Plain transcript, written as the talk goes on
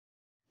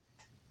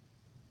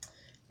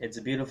It's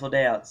a beautiful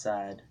day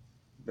outside.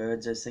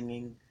 Birds are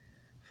singing,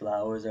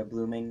 flowers are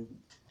blooming.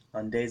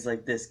 On days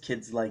like this,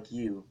 kids like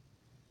you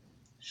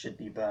should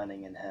be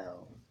burning in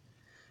hell.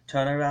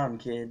 Turn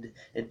around, kid.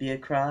 It'd be a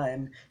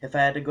crime if I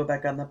had to go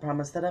back on the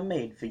promise that I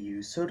made for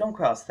you. So don't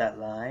cross that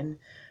line,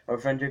 or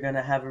friend, you're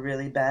gonna have a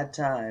really bad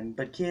time.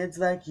 But kids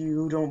like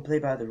you don't play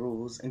by the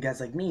rules, and guys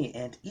like me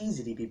ain't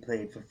easy to be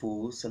played for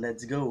fools. So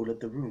let's go, let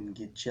the room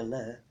get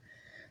chiller.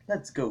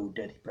 Let's go,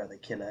 dirty brother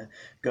killer.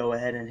 Go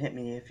ahead and hit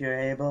me if you're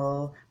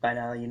able. By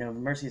now you know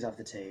mercy's off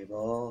the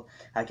table.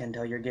 I can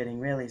tell you're getting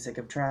really sick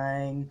of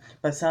trying,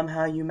 but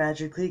somehow you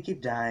magically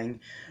keep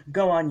dying.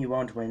 Go on, you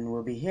won't win.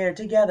 We'll be here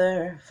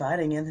together,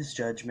 fighting in this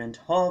judgment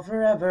hall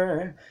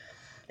forever.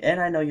 And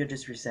I know you'll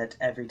just reset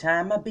every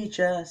time I beat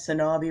ya, so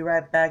now I'll be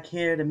right back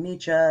here to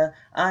meet ya.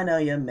 I know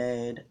you're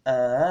made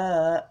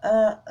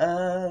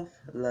of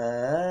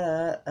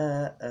love.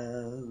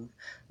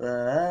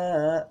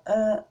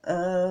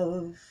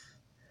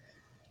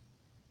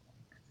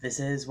 This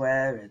is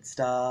where it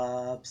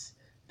stops.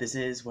 This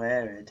is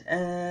where it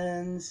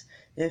ends.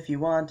 If you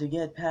want to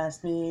get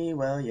past me,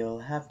 well, you'll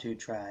have to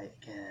try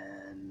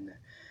again.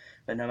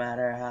 But no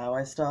matter how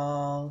I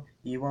stall,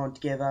 you won't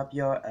give up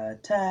your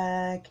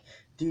attack.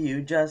 Do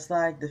you just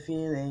like the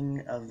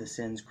feeling of the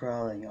sins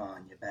crawling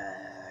on your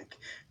back?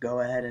 Go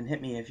ahead and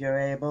hit me if you're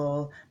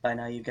able. By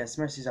now you guess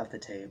mercy's off the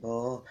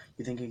table.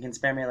 You think you can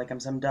spare me like I'm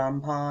some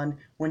dumb pawn?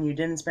 When you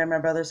didn't spare my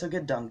brother, so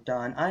get dunked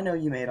on. I know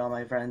you made all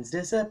my friends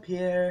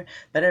disappear,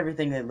 but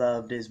everything they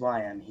loved is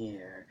why I'm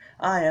here.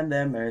 I am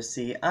their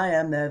mercy, I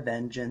am their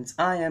vengeance,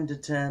 I am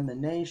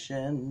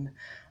determination.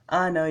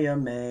 I know you're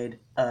made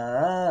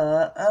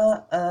love,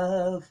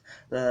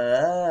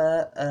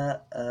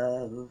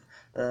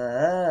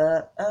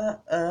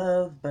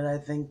 but I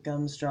think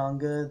I'm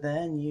stronger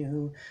than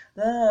you.